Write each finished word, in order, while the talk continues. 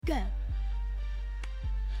Go.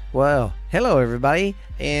 Well, hello everybody,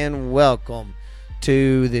 and welcome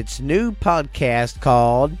to this new podcast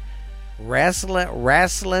called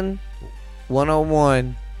Wresslin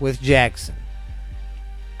 101 with Jaxson.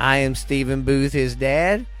 I am Jaxson Booth, his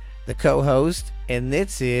dad, the co-host, and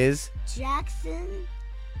this is Jaxson,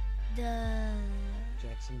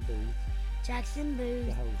 Jaxson Booth, Jaxson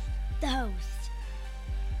Booth, the host.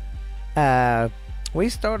 We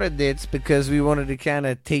started this because we wanted to kind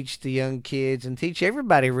of teach the young kids and teach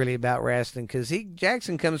everybody really about wrestling, because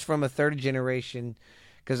Jaxson comes from a third generation,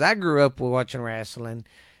 because I grew up watching wrestling,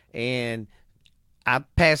 and I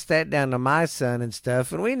passed that down to my son and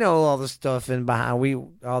stuff, and we know all the stuff in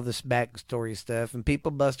behind, all this backstory stuff, and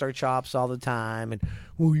people bust our chops all the time, and,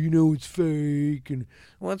 well, it's fake, and,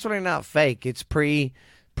 well, it's really not fake. It's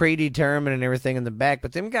predetermined and everything in the back,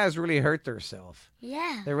 but them guys really hurt themselves.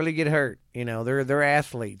 Yeah. They really get hurt. They're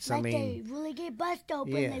athletes. Like they really get bust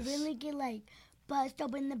open. Yes. They really get bust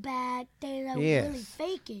open in the back. They Yes. really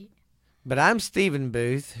fake it. But I'm Jaxson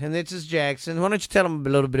Booth, and this is Jaxson. Why don't you tell them a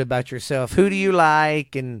little bit about yourself? Who do you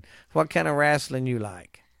like, and what kind of wrestling you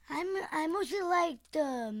like? I mostly like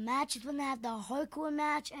the matches when they have the hardcore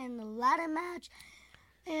match and the ladder match.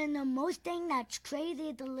 And the most thing that's crazy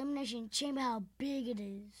is the Elimination Chamber, how big it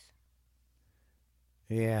is.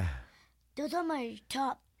 Yeah. Those are my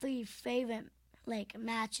top 3 favorite,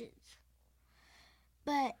 matches.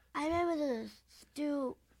 But I remember the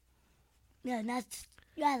steel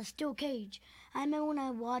cage. I remember when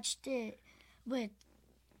I watched it with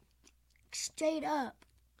straight up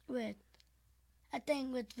with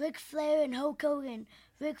Ric Flair and Hulk Hogan.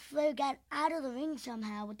 Ric Flair got out of the ring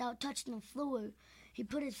somehow without touching the floor. He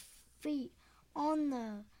put his feet on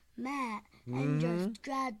the mat and just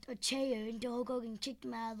grabbed a chair until Hulk Hogan kicked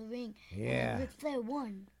him out of the ring. Yeah. And Ric Flair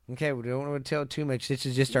won. Okay, we don't want to tell too much. This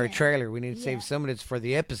is just our trailer. We need to save some of this for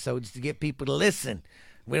the episodes to get people to listen.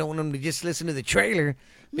 We don't want them to just listen to the trailer.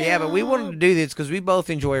 No. Yeah, but we wanted to do this because we both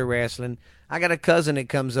enjoy wrestling. I got a cousin that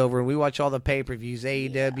comes over, and we watch all the pay-per-views,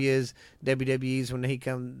 AEWs, WWEs when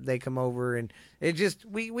they come over, and it just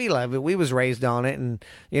we love it. We was raised on it, and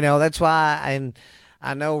that's why. And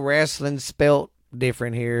I know wrestling's spelt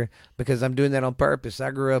different here because I'm doing that on purpose.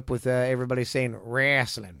 I grew up with everybody saying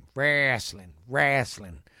wrestling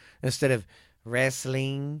instead of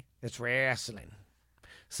wrestling. It's wrestling.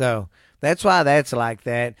 So that's why that's like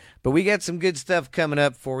that. But we got some good stuff coming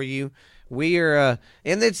up for you. We are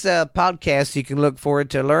in this podcast. You can look forward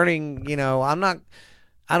to learning.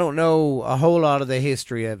 I don't know a whole lot of the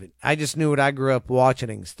history of it. I just knew what I grew up watching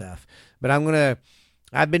and stuff. But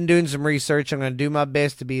I've been doing some research. I'm going to do my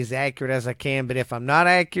best to be as accurate as I can. But if I'm not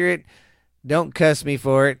accurate, don't cuss me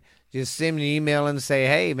for it. Just send me an email and say,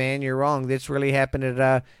 hey, man, you're wrong. This really happened.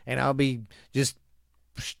 And I'll be just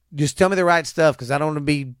tell me the right stuff, because I don't want to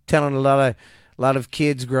be telling a lot of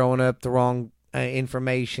kids growing up the wrong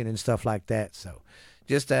information and stuff like that. So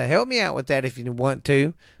just help me out with that if you want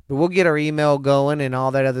to. But we'll get our email going and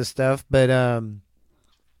all that other stuff. But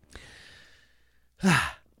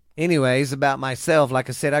anyways, about myself, like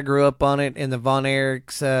I said, I grew up on it, and the Von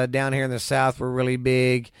Erichs down here in the South were really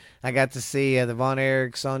big. I got to see the Von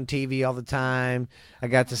Erichs on TV all the time. I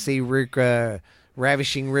got to see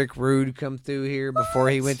Ravishing Rick Rude come through here before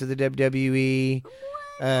he went to the WWE.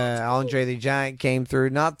 Andre the Giant came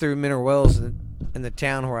through, not through Mineral Wells in the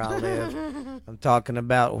town where I live. I'm talking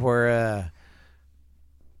about where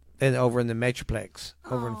over in the Metroplex,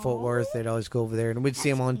 over in Fort Worth. They'd always go over there, and we'd see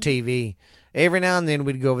him on TV. Every now and then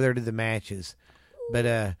we'd go over there to the matches.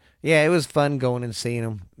 But, it was fun going and seeing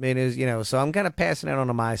him. It is, so I'm kind of passing it on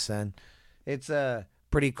to my son. It's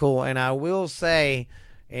pretty cool. And I will say,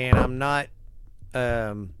 and I'm not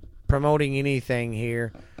promoting anything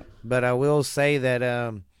here, but I will say that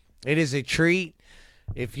it is a treat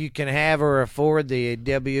if you can have or afford the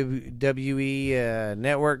WWE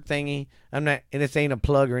network thingy. And this ain't a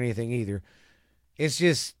plug or anything either. It's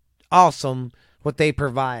just awesome what they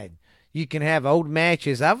provide. You can have old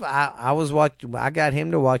matches. I got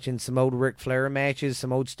him to watching some old Ric Flair matches,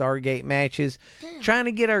 some old Stargate matches, trying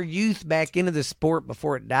to get our youth back into the sport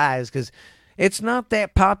before it dies, because it's not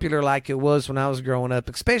that popular like it was when I was growing up,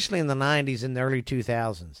 especially in the 90s and the early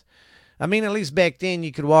 2000s. I mean, at least back then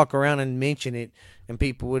you could walk around and mention it, and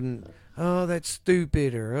people wouldn't, oh, that's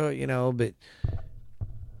stupid, or, but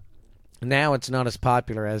now it's not as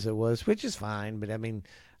popular as it was, which is fine. But, I mean,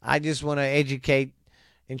 I just want to educate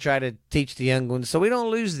and try to teach the young ones so we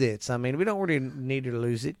don't lose this. I mean, we don't really need to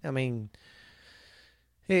lose it. I mean,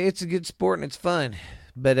 it's a good sport and it's fun.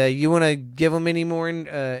 But you want to give them any more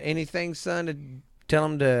anything, son, to tell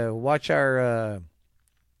them to watch our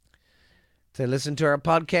to listen to our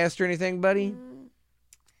podcast or anything, buddy?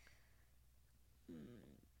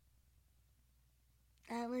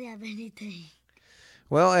 have anything.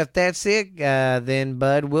 Well, if that's it, then,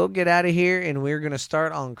 Bud, we'll get out of here, and we're going to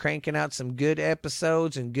start on cranking out some good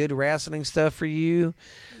episodes and good wrestling stuff for you.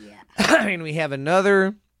 Yeah. And we have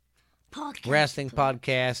another Podcast. wrestling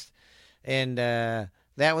podcast, and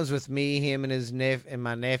that one's with me, him, and his and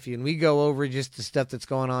my nephew, and we go over just the stuff that's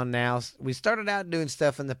going on now. We started out doing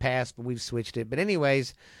stuff in the past, but we've switched it. But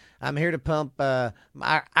anyways, I'm here to pump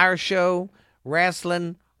our show,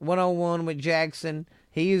 Wrestlin 101 with Jaxson.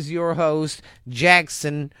 He is your host,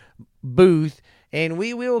 Jaxson Booth, and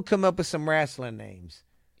we will come up with some wrestling names.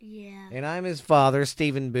 Yeah. And I'm his father,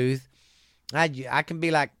 Stephen Booth. I can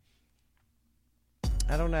be like,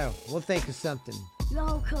 I don't know. We'll think of something.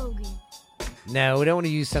 Hulk Hogan. No, we don't want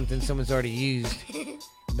to use something someone's already used.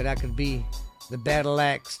 But I could be the battle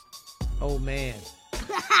axe old man.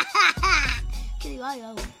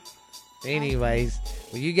 Anyways,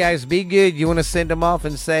 well, you guys be good. You want to send them off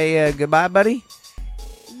and say goodbye, buddy?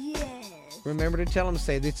 Yes. Remember to tell them,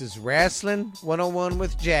 say, this is Wrestling 101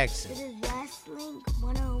 with Jaxson. This is Wrestling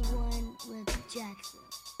 101 with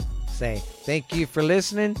Jaxson. Say, thank you for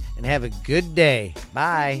listening and have a good day.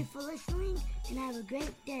 Bye. Thank you for listening and have a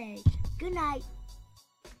great day. Good night.